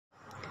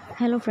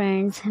Hello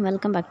friends,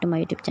 welcome back to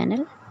my YouTube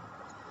channel.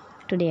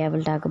 Today I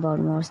will talk about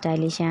more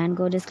stylish and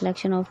gorgeous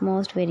collection of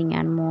most wearing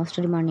and most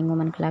demanding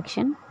women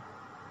collection.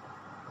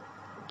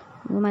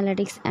 Women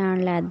latex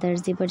and leather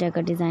zipper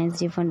jacket designs,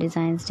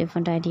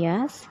 different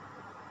ideas.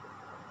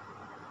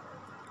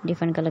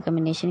 Different color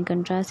combination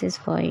contrast is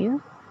for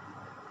you.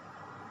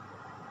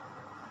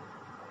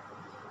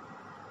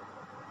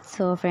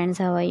 So friends,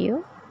 how are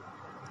you?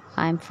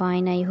 I'm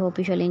fine. I hope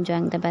you shall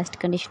enjoying the best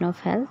condition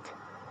of health.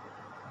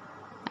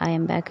 I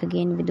am back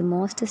again with the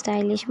most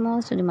stylish,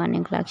 most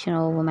demanding collection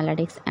of women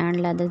latex and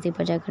leather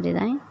zipper jacket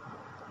design.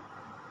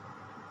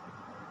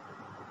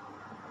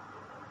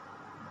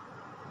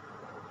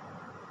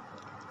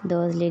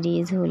 Those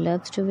ladies who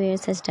loves to wear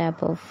such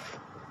type of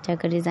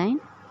jacket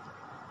design.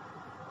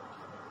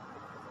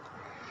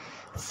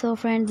 So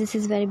friends, this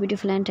is very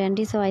beautiful and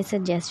trendy, so I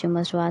suggest you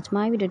must watch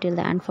my video till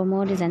the end for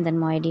more designs and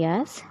more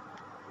ideas.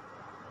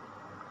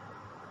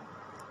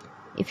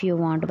 If you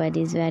want to buy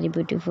this very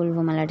beautiful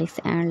women latex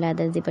and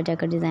leather zipper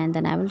jacket design,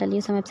 then I will tell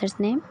you some websites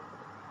name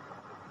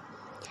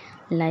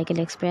like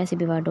AliExpress,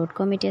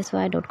 eBay.com,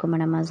 etsy.com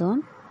and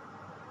Amazon.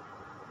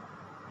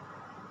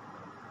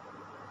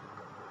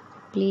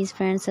 Please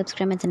friends,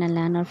 subscribe my channel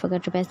and don't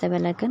forget to press the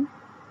bell icon.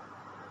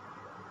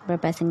 By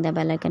pressing the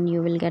bell icon,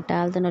 you will get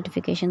all the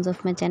notifications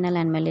of my channel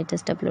and my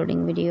latest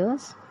uploading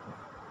videos.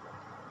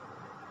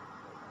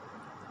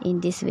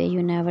 In this way,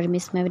 you never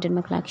miss my video in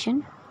my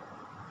collection.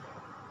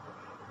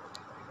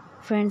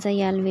 Friends, I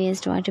always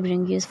try to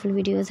bring useful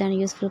videos and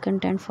useful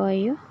content for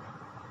you.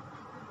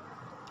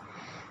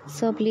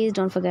 So please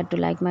don't forget to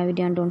like my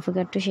video and don't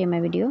forget to share my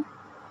video.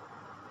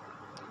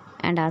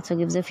 And also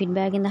give the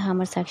feedback in the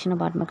comment section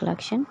about my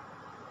collection.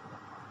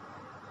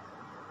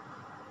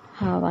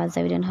 How was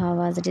the video and how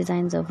was the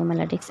designs of women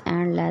latex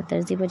and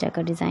leather zipper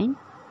jacket design?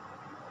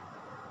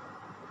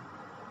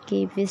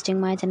 Keep visiting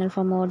my channel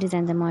for more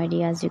designs and more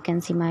ideas. You can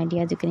see my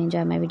ideas, you can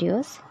enjoy my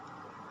videos.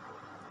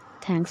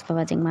 Thanks for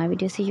watching my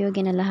video. See you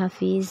again. Allah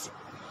Hafiz.